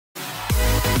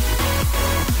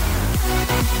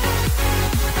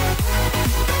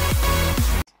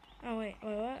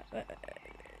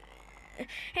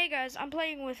Hey guys, I'm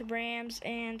playing with Rams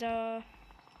and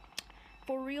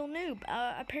For Real Noob.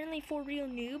 Apparently For Real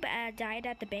Noob died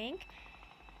at the bank.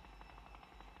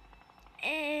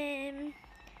 And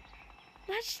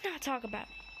let's just not talk about it.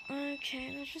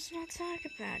 Okay, let's just not talk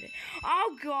about it.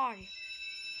 Oh god!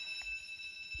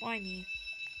 Why me?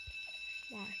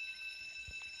 Why?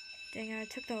 Dang it, I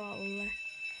took the left.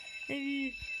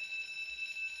 Maybe.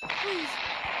 Please.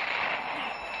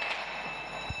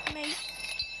 Mate.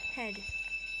 Head.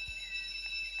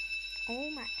 Oh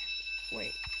my.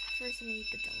 Wait. First, let me eat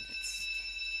the donuts.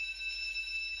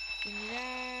 Give me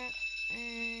that.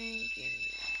 And give me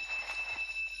that.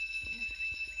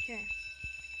 Okay.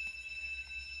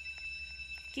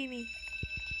 Gimme.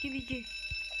 Gimme.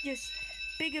 Yes.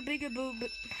 Bigger, boob.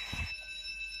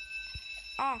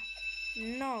 Ah.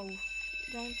 No.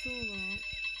 Don't do that.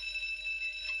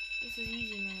 This is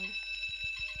easy mode.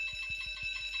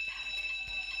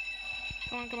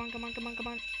 Come on.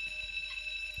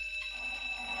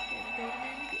 There we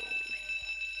go.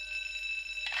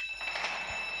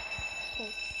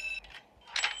 Oh.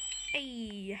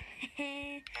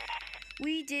 Hey.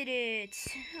 We did it.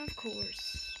 Of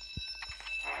course.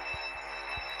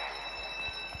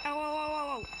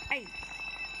 Oh. Hey.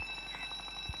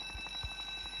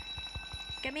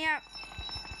 Get me out.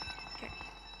 Okay.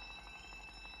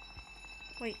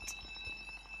 Wait.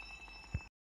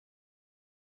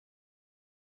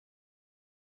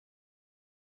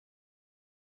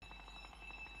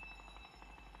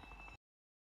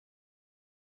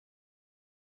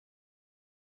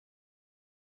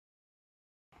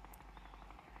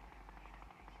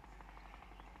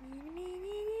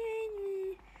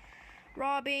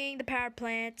 Robbing the power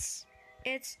plants.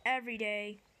 It's every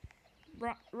day.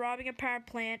 Robbing a power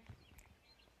plant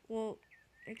will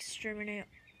exterminate.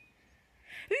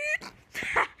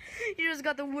 You just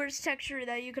got the worst texture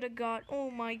that you could have got.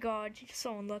 Oh my god, you're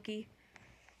so unlucky.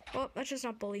 Well, let's just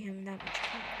not bully him that much.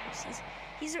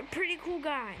 He's a pretty cool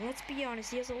guy. Let's be honest.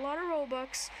 He has a lot of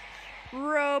Robux.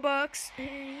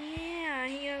 Yeah,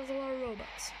 he has a lot of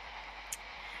Robux.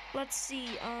 Let's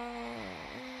see.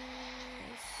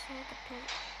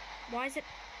 Why is it?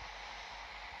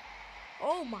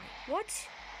 Oh my, what?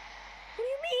 What do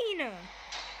you mean?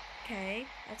 Okay,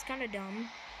 that's kind of dumb.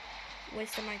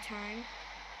 Waste of my time.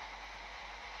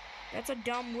 That's a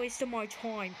dumb waste of my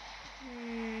time.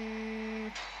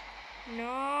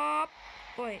 Nope.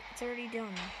 Wait, it's already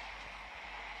done.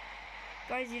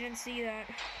 Guys, you didn't see that.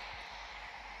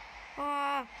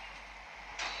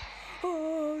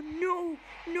 Oh, no.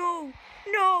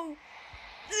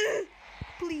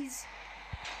 Please.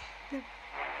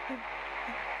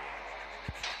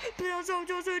 Please,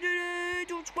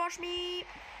 don't squash me.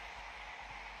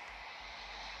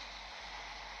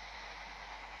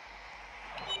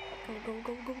 Go.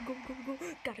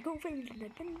 Gotta go.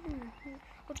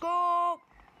 Let's go.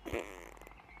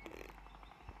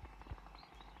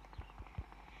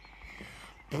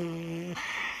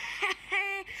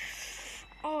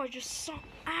 Oh, I just saw.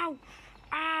 Ow.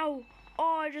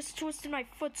 Oh, I just twisted my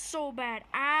foot so bad.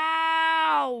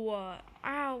 Ow.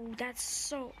 That's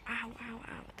so. Ow.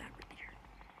 That really hurt.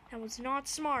 That was not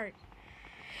smart.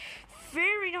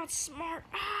 Very not smart.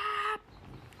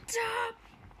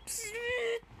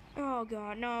 Oh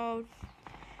god, no.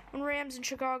 When Rams and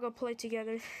Chicago play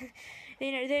together,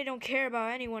 they don't care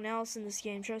about anyone else in this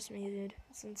game. Trust me, dude.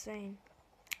 It's insane.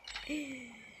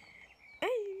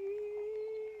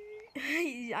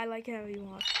 I like how he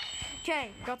walks.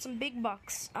 Okay, got some big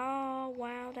bucks. Oh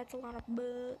wow, that's a lot of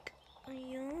buck.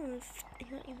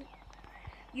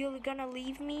 You're gonna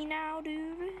leave me now,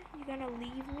 dude? You gonna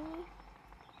leave me?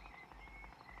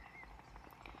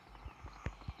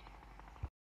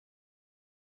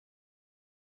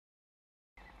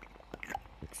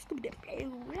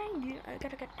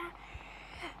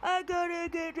 I gotta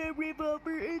get a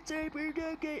revolver. I'm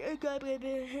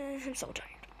so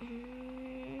tired.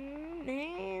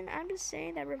 Man, I'm just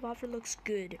saying that revolver looks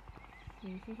good.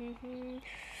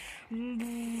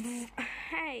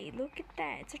 Hey, look at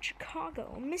that. It's a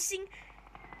Chicago. Missing.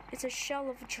 It's a shell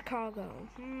of a Chicago.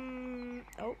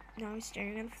 Oh, now he's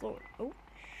staring at the floor. Oh,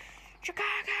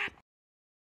 Chicago.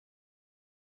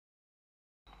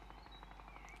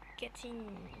 Get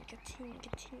in. Get in.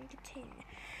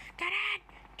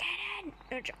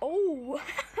 Oh!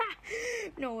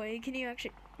 No way, can you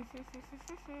actually...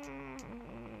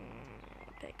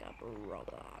 Pick up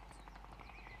Roblox.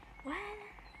 What?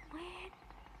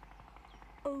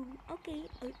 Oh, okay.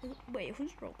 Wait,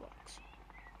 who's Roblox?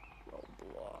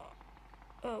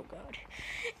 Oh, God.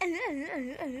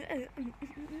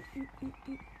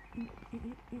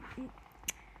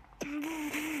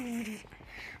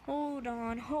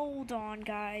 Hold on,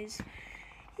 guys.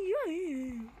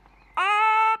 Yeah.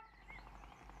 Ah!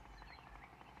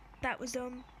 That was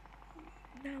dumb.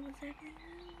 That was actually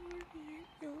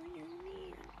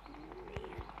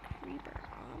creeper.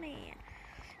 Oh man.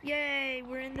 Yay,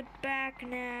 we're in the back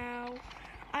now.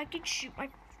 I can shoot my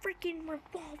freaking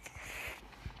revolver.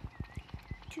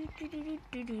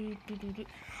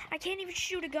 I can't even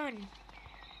shoot a gun.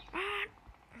 Ah.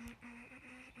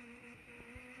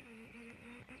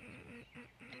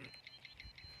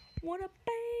 What a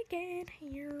bacon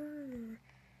here.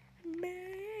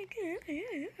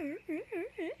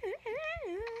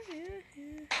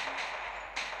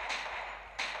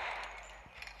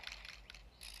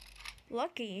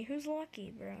 Lucky? Who's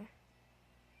Lucky, bro?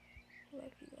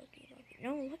 Lucky.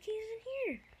 No, Lucky isn't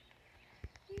here.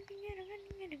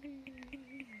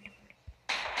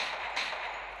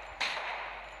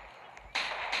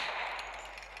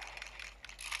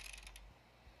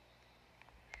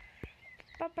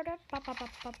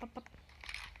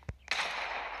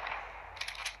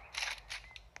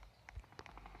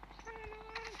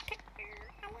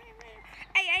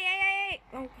 Hey.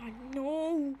 Oh god,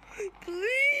 no.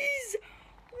 Please.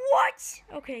 What?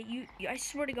 Okay, I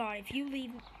swear to God, if you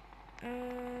leave,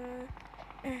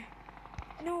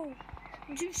 no,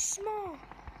 I'm too small.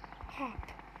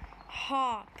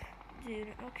 Hop,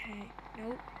 dude. Okay,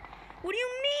 nope. What do you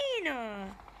mean?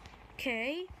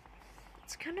 Okay,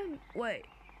 it's kind of wait.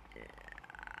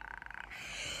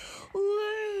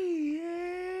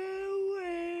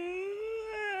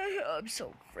 I'm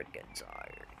so freaking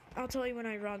tired. I'll tell you when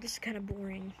I rob. This is kind of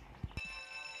boring.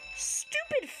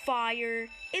 Stupid fire!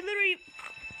 It literally.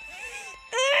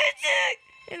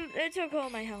 It took all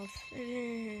my health.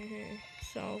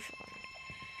 So fun.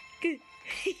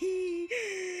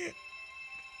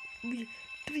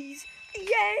 Please.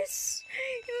 Yes!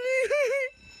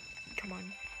 Come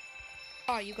on.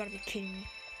 Oh, you gotta be kidding me.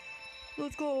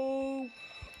 Let's go!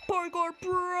 Parkour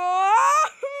Pro!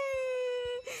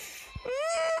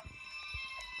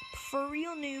 For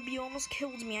real, noob, you almost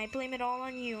killed me. I blame it all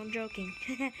on you. I'm joking.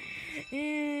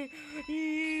 You,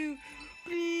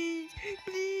 please.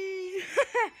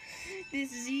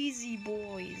 This is easy,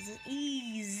 boys.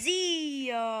 Easy.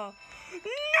 No!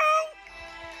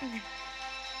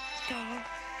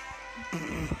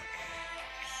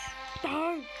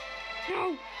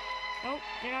 No! Nope,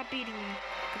 they're not beating me.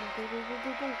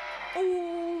 Go.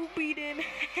 Oh, beat him.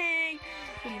 Hey.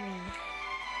 What do you mean?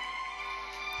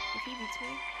 If he beats me.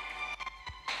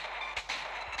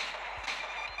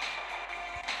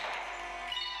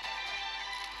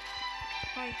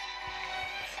 Hi.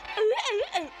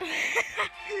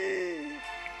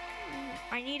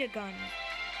 I need a gun.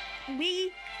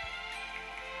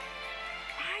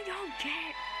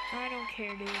 I don't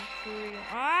care, dude. For real.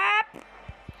 Up!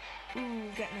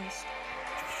 Ooh, get missed.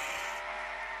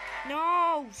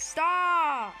 No!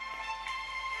 Stop!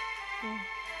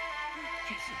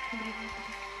 Yes.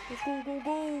 Let's go.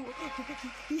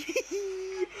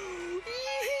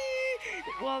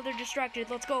 Well, they're distracted.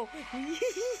 Let's go.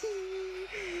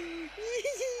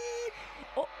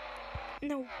 Oh,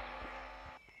 no.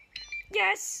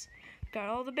 Yes! Got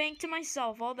all the bank to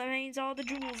myself. All the veins, all the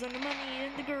jewels, and the money,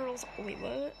 and the girls. Oh, wait,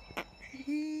 what?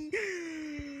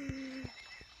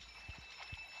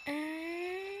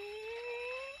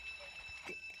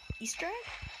 Easter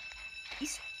egg?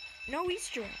 No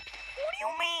Easter egg. What do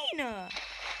you mean?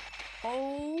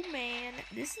 Oh, man.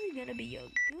 This is gonna be a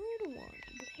good one,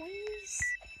 boys.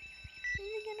 This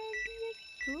is gonna be a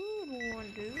good one,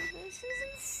 dude. This is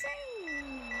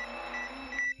insane.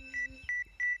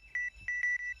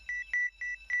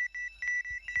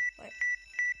 What?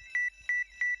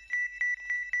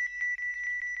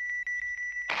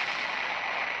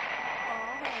 Oh,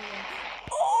 hell yeah.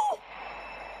 Oh!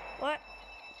 What?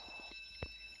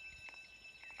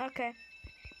 Okay.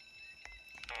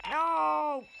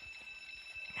 No!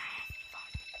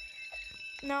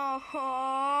 No!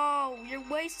 You're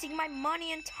wasting my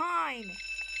money and time!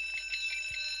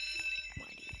 Why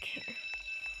do you care?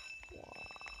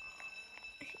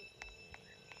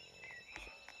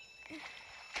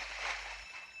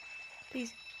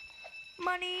 Please.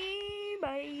 Money,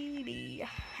 baby.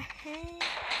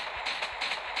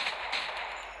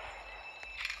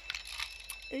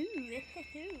 Ooh,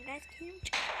 that's cute.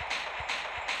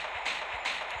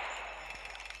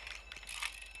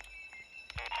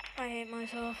 I hate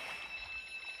myself.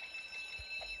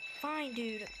 Fine,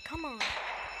 dude. Come on.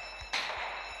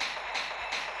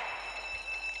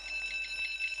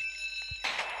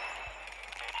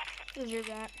 Deserve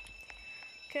that.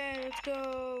 Okay, let's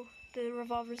go. The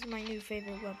revolver's my new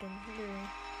favorite weapon. Literally.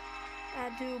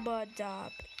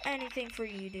 Adubadab. Anything for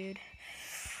you, dude.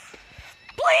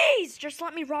 Please! Just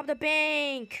let me rob the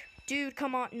bank! Dude,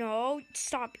 come on. No,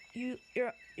 stop.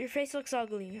 Your face looks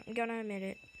ugly. I'm gonna admit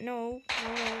it. No,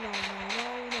 no, no, no,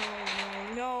 no, no,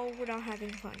 no, no. We're not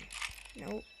having fun.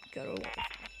 No, go away.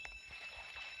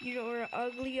 You're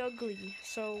ugly,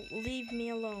 so leave me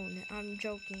alone. I'm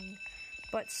joking.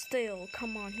 But still,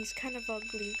 come on. He's kind of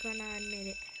ugly. Gonna admit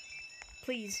it.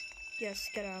 Please. Yes,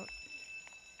 get out.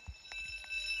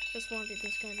 Just wanted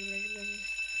this guy to be ready.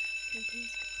 Can you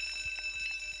please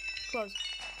close?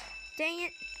 Dang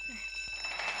it!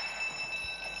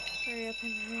 Hurry up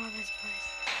and rob this place.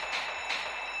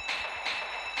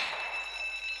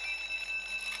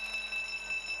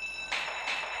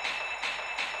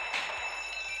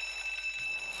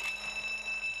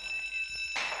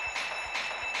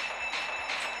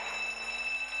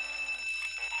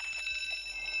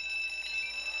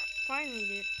 Finally,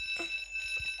 dude.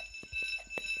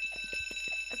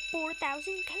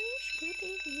 4,000 cash?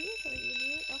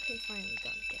 Okay, finally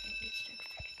done.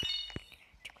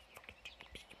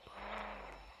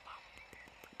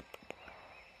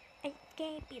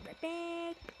 Okay, be right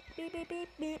back. Beep, beep, beep,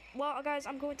 beep. Well, guys,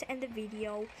 I'm going to end the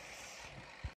video.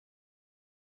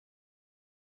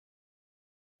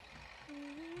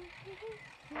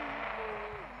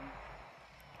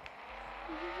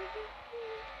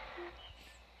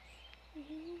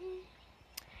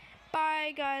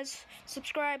 Bye, guys.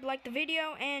 Subscribe, like the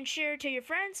video, and share to your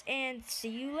friends. And see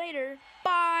you later.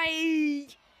 Bye.